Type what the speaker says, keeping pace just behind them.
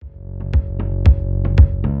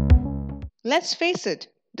Let's face it,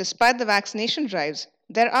 despite the vaccination drives,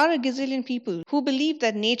 there are a gazillion people who believe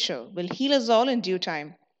that nature will heal us all in due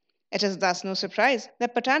time. It is thus no surprise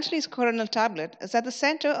that Patanjali's coronal tablet is at the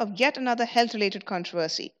center of yet another health related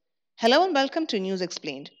controversy. Hello and welcome to News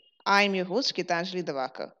Explained. I am your host, Gitanjali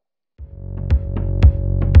Davakar.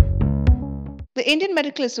 The Indian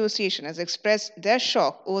Medical Association has expressed their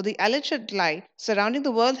shock over the alleged lie surrounding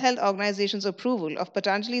the World Health Organization's approval of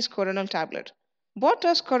Patanjali's coronal tablet. What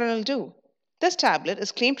does coronal do? This tablet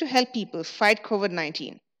is claimed to help people fight COVID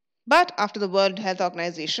 19. But after the World Health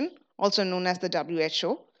Organization, also known as the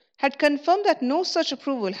WHO, had confirmed that no such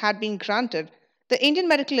approval had been granted, the Indian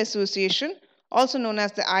Medical Association, also known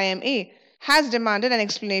as the IMA, has demanded an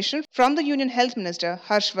explanation from the Union Health Minister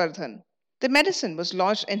Harshvardhan. The medicine was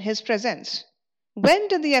launched in his presence. When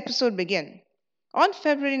did the episode begin? On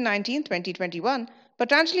February 19, 2021,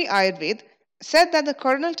 Patanjali Ayurved said that the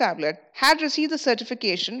coronal tablet had received the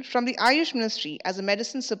certification from the Ayush Ministry as a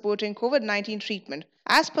medicine supporting COVID 19 treatment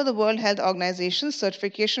as per the World Health Organization's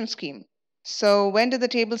certification scheme. So, when did the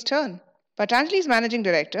tables turn? Patanjali's managing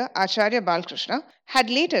director, Acharya Balkrishna,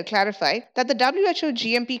 had later clarified that the WHO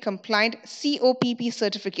GMP compliant COPP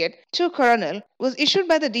certificate to Coronel was issued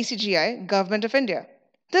by the DCGI, Government of India.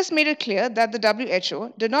 This made it clear that the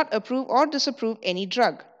WHO did not approve or disapprove any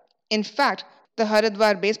drug. In fact, the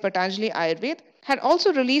Haridwar based Patanjali Ayurved had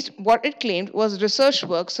also released what it claimed was research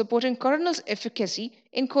work supporting Coronel's efficacy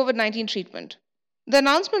in COVID 19 treatment. The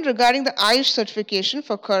announcement regarding the Ayush certification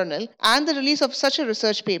for Coronel and the release of such a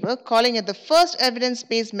research paper calling it the first evidence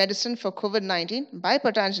based medicine for COVID 19 by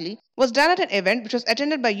Patanjali was done at an event which was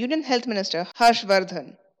attended by Union Health Minister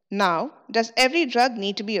Harshvardhan. Now, does every drug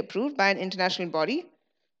need to be approved by an international body?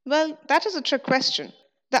 Well, that is a trick question.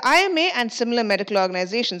 The IMA and similar medical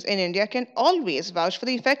organizations in India can always vouch for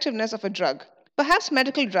the effectiveness of a drug. Perhaps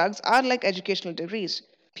medical drugs are like educational degrees.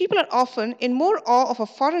 People are often in more awe of a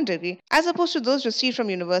foreign degree as opposed to those received from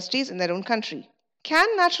universities in their own country.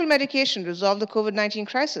 Can natural medication resolve the COVID 19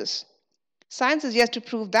 crisis? Science is yet to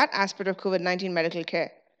prove that aspect of COVID 19 medical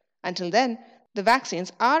care. Until then, the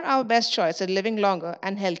vaccines are our best choice at living longer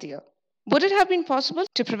and healthier. Would it have been possible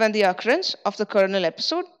to prevent the occurrence of the coronal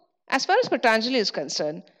episode? As far as Patanjali is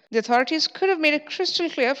concerned, the authorities could have made it crystal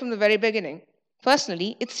clear from the very beginning.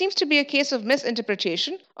 Personally, it seems to be a case of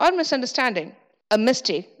misinterpretation or misunderstanding, a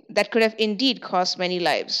mistake that could have indeed cost many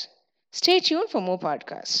lives. Stay tuned for more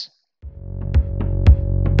podcasts.